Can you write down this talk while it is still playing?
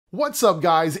What's up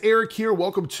guys, Eric here,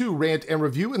 welcome to Rant and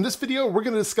Review. In this video, we're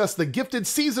going to discuss The Gifted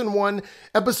Season 1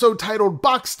 episode titled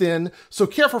Boxed In, so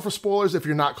careful for spoilers if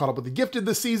you're not caught up with The Gifted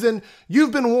this season.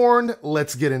 You've been warned,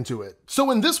 let's get into it.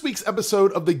 So in this week's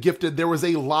episode of The Gifted, there was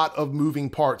a lot of moving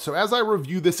parts. So as I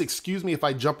review this, excuse me if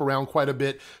I jump around quite a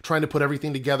bit trying to put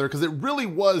everything together, because it really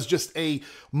was just a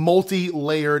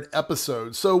multi-layered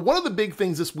episode. So one of the big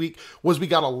things this week was we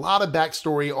got a lot of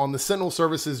backstory on the Sentinel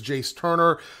Services Jace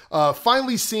Turner,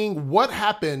 finally seeing what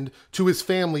happened to his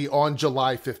family on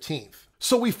July 15th.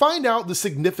 So we find out the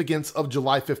significance of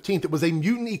July 15th. It was a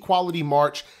mutant equality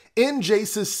march in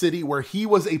Jace's city where he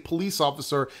was a police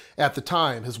officer at the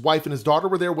time. His wife and his daughter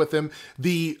were there with him.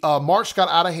 The march got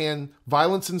out of hand,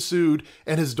 violence ensued,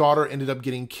 and his daughter ended up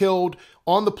getting killed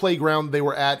on the playground they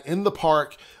were at in the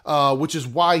park, which is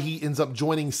why he ends up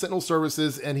joining Sentinel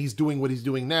Services and he's doing what he's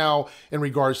doing now in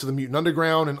regards to the Mutant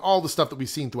Underground and all the stuff that we've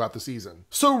seen throughout the season.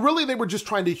 So really they were just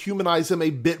trying to humanize him a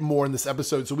bit more in this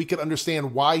episode so we could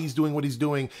understand why he's doing what he's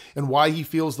doing and why he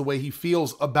feels the way he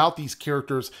feels about these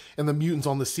characters and the mutants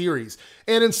on the series.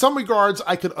 And in some regards,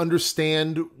 I could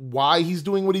understand why he's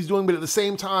doing what he's doing, but at the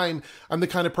same time, I'm the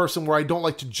kind of person where I don't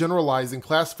like to generalize and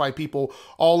classify people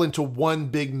all into one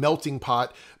big melting pot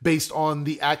based on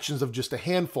the actions of just a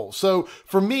handful. So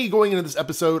for me, going into this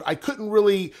episode, I couldn't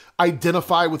really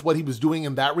identify with what he was doing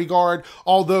in that regard.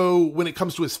 Although when it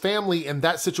comes to his family and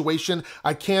that situation,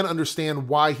 I can understand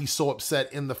why he's so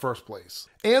upset in the first place.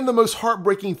 And the most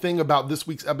heartbreaking thing about this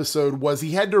week's episode was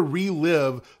he had to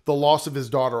relive the loss of his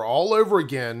daughter all over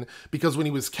again, because when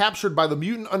he was captured by the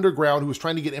Mutant Underground, who was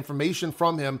trying to get information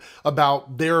from him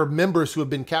about their members who have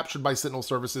been captured by Sentinel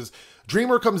Services,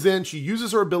 Dreamer comes in, she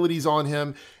uses her abilities on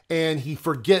him, and he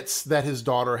forgets that his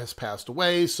daughter has passed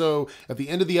away. So at the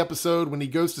end of the episode, when he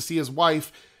goes to see his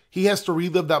wife, he has to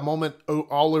relive that moment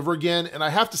all over again. And I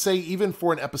have to say, even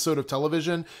for an episode of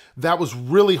television, that was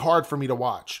really hard for me to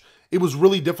watch. It was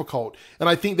really difficult. And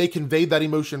I think they conveyed that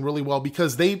emotion really well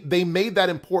because they made that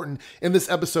important in this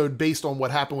episode based on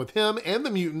what happened with him and the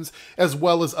mutants, as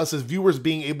well as us as viewers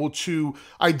being able to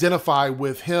identify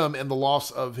with him and the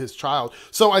loss of his child.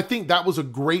 So I think that was a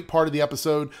great part of the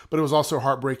episode, but it was also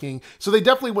heartbreaking. So they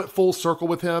definitely went full circle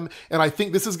with him. And I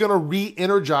think this is going to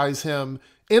re-energize him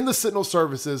in the Sentinel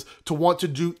Services to want to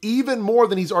do even more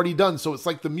than he's already done. So it's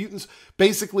like the mutants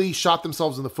basically shot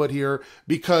themselves in the foot here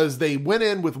because they went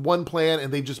in with one plan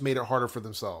and they just made it harder for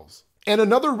themselves. And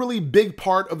another really big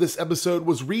part of this episode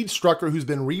was Reed Strucker, who's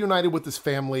been reunited with his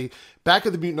family back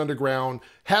at the Mutant Underground,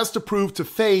 has to prove to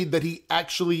Fade that he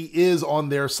actually is on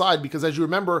their side. Because as you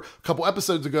remember, a couple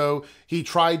episodes ago, he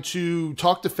tried to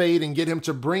talk to Fade and get him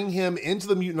to bring him into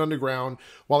the Mutant Underground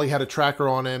while he had a tracker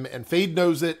on him, and Fade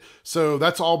knows it. So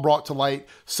that's all brought to light.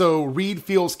 So Reed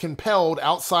feels compelled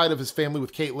outside of his family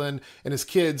with Caitlin and his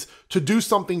kids to do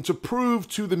something to prove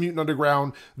to the Mutant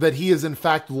Underground that he is in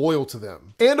fact loyal to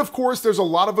them. And of course, there's a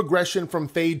lot of aggression from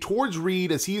Fade towards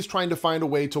Reed as he is trying to find a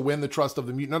way to win the trust of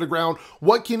the Mutant Underground.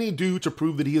 What can he do to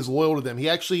prove that he is loyal to them? He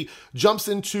actually jumps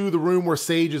into the room where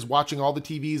Sage is watching all the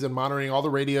TVs and monitoring all the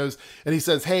radios, and he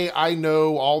says, hey, I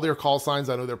know all their call signs,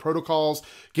 I know their protocols,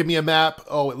 give me a map.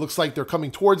 Oh, it looks like they're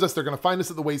coming towards us, they're gonna find us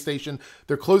at the way station,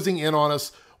 they're closing in on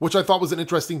us, which I thought was an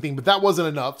interesting thing, but that wasn't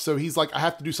enough. So he's like, I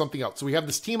have to do something else. So we have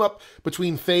this team up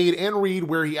between Fade and Reed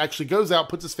where he actually goes out,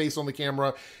 puts his face on the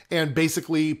camera, and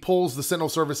basically pulls the Sentinel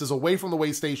Services away from the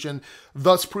way station,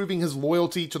 thus proving his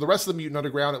loyalty to the rest of the Mutant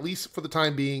Underground, at least for the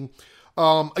time being.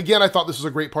 Again, I thought this was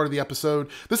a great part of the episode.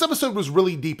 This episode was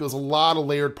really deep. It was a lot of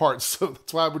layered parts, so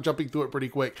that's why we're jumping through it pretty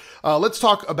quick. Let's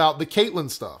talk about the Caitlin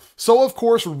stuff. So, of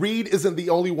course, Reed isn't the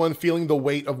only one feeling the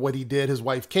weight of what he did. His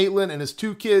wife, Caitlin, and his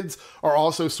two kids are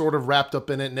also sort of wrapped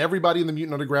up in it, and everybody in the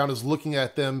Mutant Underground is looking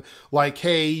at them like,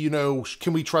 hey, you know,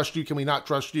 can we trust you? Can we not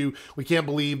trust you? We can't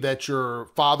believe that your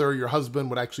father, your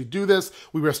husband would actually do this.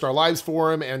 We risked our lives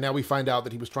for him, and now we find out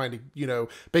that he was trying to, you know,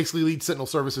 basically lead Sentinel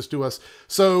Services to us.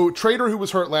 So, Trader, who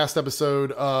was hurt last episode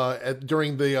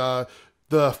during the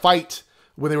fight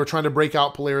when they were trying to break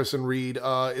out Polaris and Reed,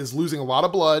 is losing a lot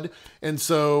of blood. And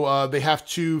so they have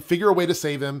to figure a way to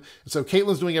save him. And so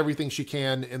Caitlin's doing everything she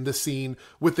can in this scene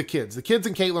with the kids. The kids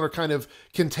and Caitlin are kind of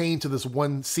contained to this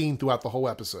one scene throughout the whole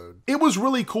episode. It was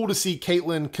really cool to see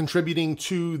Caitlin contributing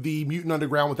to the Mutant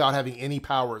Underground without having any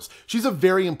powers. She's a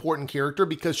very important character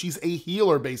because she's a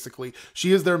healer, basically.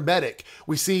 She is their medic.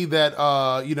 We see that,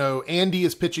 you know, Andy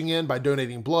is pitching in by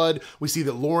donating blood. We see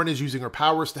that Lauren is using her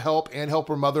powers to help and help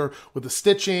her mother with the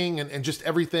stitching and just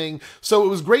everything. So it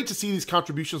was great to see these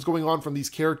contributions going on from these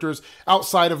characters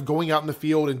outside of going out in the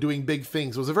field and doing big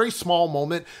things. It was a very small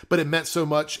moment, but it meant so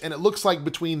much. And it looks like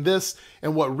between this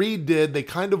and what Reed did, they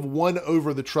kind of won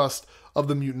over the trust of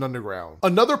the Mutant Underground.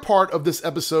 Another part of this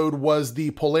episode was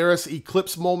the Polaris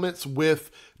Eclipse moments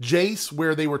with Jace,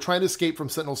 where they were trying to escape from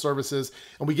Sentinel services,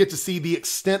 and we get to see the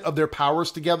extent of their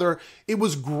powers together. It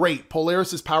was great.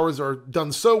 Polaris's powers are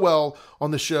done so well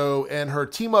on the show, and her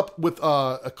team up with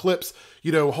Eclipse,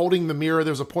 you know, holding the mirror.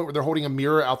 There's a point where they're holding a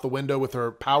mirror out the window with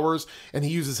her powers, and he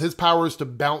uses his powers to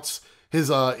bounce his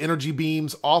energy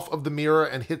beams off of the mirror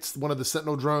and hits one of the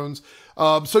Sentinel drones.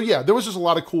 So yeah, there was just a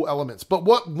lot of cool elements. But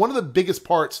one of the biggest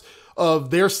parts of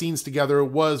their scenes together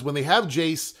was when they have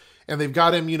Jace and they've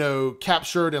got him, you know,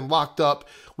 captured and locked up.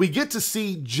 We get to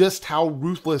see just how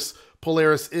ruthless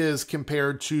Polaris is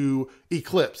compared to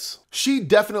Eclipse. She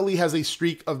definitely has a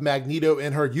streak of Magneto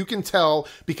in her. You can tell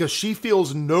because she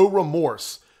feels no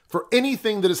remorse for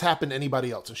anything that has happened to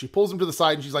anybody else. And she pulls him to the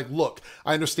side and she's like, look,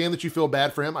 I understand that you feel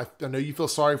bad for him. I know you feel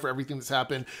sorry for everything that's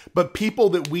happened, but people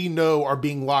that we know are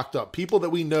being locked up. People that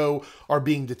we know are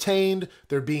being detained.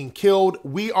 They're being killed.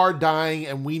 We are dying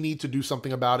and we need to do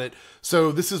something about it.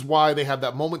 So this is why they have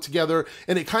that moment together.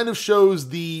 And it kind of shows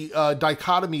the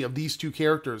dichotomy of these two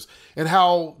characters and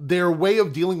how their way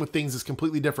of dealing with things is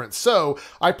completely different. So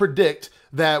I predict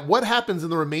that what happens in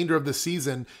the remainder of the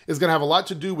season is going to have a lot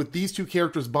to do with these two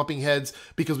characters bumping heads,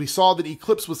 because we saw that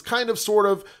Eclipse was kind of sort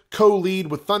of co-lead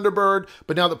with Thunderbird,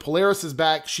 but now that Polaris is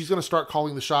back, she's going to start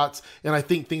calling the shots, and I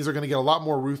think things are going to get a lot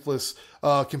more ruthless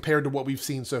compared to what we've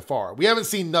seen so far. We haven't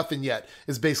seen nothing yet,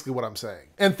 is basically what I'm saying.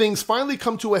 And things finally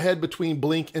come to a head between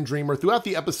Blink and Dreamer. Throughout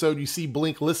the episode, you see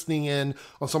Blink listening in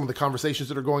on some of the conversations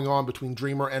that are going on between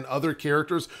Dreamer and other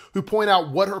characters who point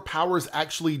out what her powers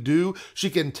actually do.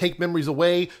 She can take memories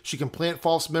away. She can plant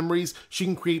false memories. She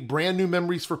can create brand new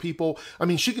memories for people. I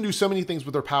mean, she can do so many things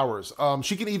with her powers.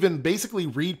 She can even basically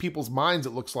read people's minds,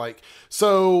 it looks like.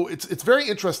 So it's very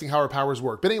interesting how her powers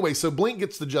work. But anyway, so Blink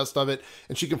gets the gist of it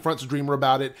and she confronts Dreamer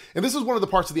about it. And this is one of the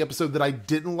parts of the episode that I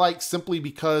didn't like, simply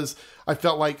because I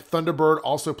felt like Thunderbird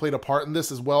also played a part in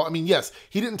this as well. I mean, yes,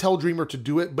 he didn't tell Dreamer to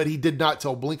do it, but he did not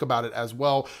tell Blink about it as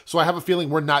well. So I have a feeling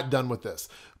we're not done with this.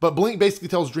 But Blink basically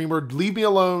tells Dreamer, leave me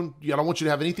alone. I don't want you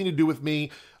to have anything to do with me.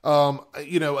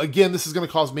 You know, again, this is going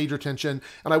to cause major tension.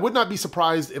 And I would not be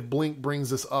surprised if Blink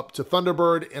brings this up to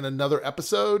Thunderbird in another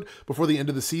episode before the end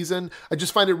of the season. I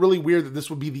just find it really weird that this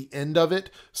would be the end of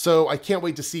it. So I can't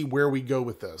wait to see where we go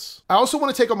with this. I also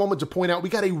want to take a moment to point out we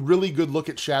got a really good look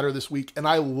at Shatter this week, and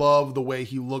I love the way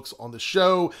he looks on the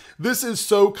show. This is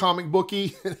so comic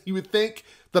booky. You would think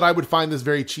that I would find this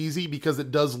very cheesy because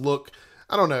it does look,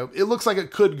 I don't know, it looks like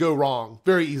it could go wrong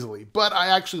very easily, but I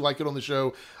actually like it on the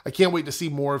show. I can't wait to see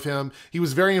more of him. He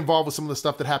was very involved with some of the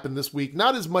stuff that happened this week.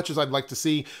 Not as much as I'd like to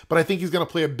see, but I think he's going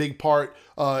to play a big part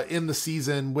in the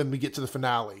season when we get to the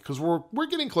finale, because we're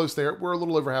getting close there. We're a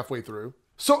little over halfway through.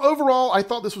 So overall, I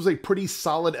thought this was a pretty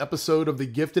solid episode of The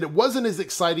Gifted. It wasn't as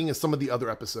exciting as some of the other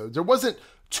episodes. There wasn't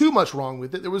too much wrong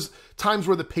with it. There was times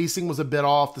where the pacing was a bit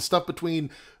off. The stuff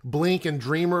between Blink and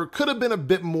Dreamer could have been a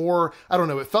bit more, I don't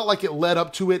know, it felt like it led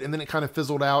up to it and then it kind of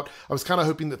fizzled out. I was kind of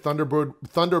hoping that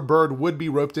Thunderbird would be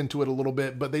roped into it a little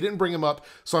bit, but they didn't bring him up,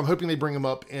 so I'm hoping they bring him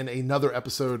up in another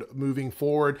episode moving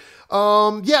forward.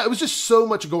 Yeah, it was just so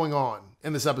much going on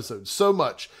in this episode, so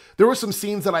much. There were some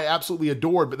scenes that I absolutely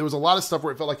adored, but there was a lot of stuff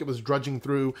where it felt like it was drudging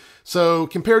through. So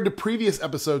compared to previous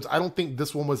episodes, I don't think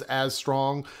this one was as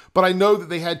strong, but I know that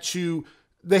they had to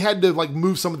like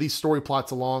move some of these story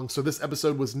plots along. So this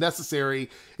episode was necessary.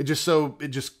 It just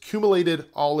accumulated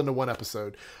all into one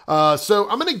episode. So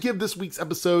I'm going to give this week's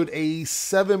episode a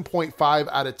 7.5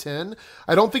 out of 10.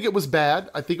 I don't think it was bad.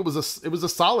 I think it was a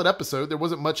solid episode. There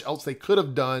wasn't much else they could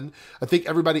have done. I think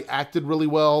everybody acted really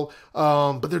well.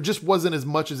 But there just wasn't as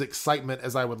much as excitement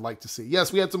as I would like to see.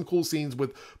 Yes, we had some cool scenes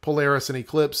with Polaris and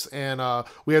Eclipse, and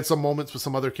we had some moments with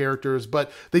some other characters,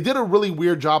 but they did a really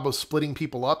weird job of splitting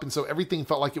people up. And so everything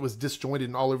felt like it was disjointed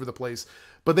and all over the place,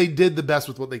 but they did the best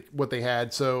with what they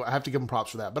had. So I have to give them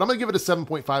props for that, but I'm going to give it a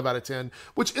 7.5 out of 10,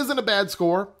 which isn't a bad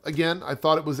score. Again, I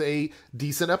thought it was a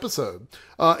decent episode.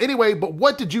 Anyway, but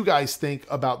what did you guys think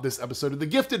about this episode of The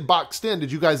Gifted boxed in?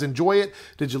 Did you guys enjoy it?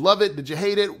 Did you love it? Did you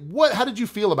hate it? How did you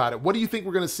feel about it? What do you think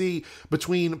we're going to see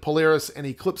between Polaris and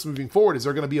Eclipse moving forward? Is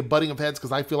there going to be a butting of heads?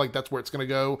 Because I feel like that's where it's going to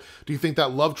go. Do you think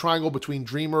that love triangle between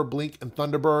Dreamer, Blink, and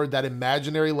Thunderbird, that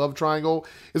imaginary love triangle,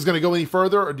 is going to go any further?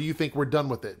 further, or do you think we're done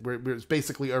with it? It's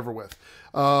basically over with.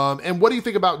 And what do you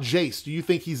think about Jace? Do you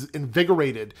think he's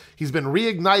invigorated? He's been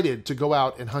reignited to go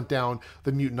out and hunt down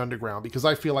the mutant underground? Because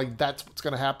I feel like that's what's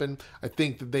going to happen. I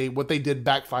think that what they did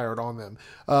backfired on them.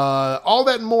 All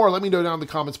that and more, let me know down in the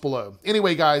comments below.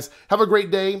 Anyway, guys, have a great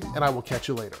day, and I will catch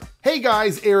you later. Hey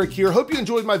guys, Eric here. Hope you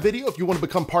enjoyed my video. If you want to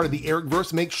become part of the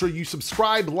Airrickverse, make sure you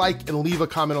subscribe, like, and leave a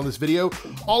comment on this video.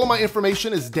 All of my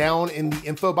information is down in the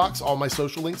info box, all my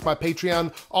social links, my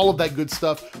Patreon, all of that good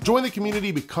stuff. Join the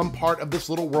community, become part of this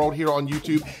little world here on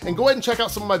YouTube, and go ahead and check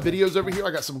out some of my videos over here.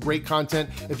 I got some great content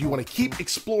if you want to keep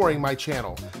exploring my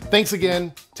channel. Thanks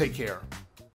again. Take care.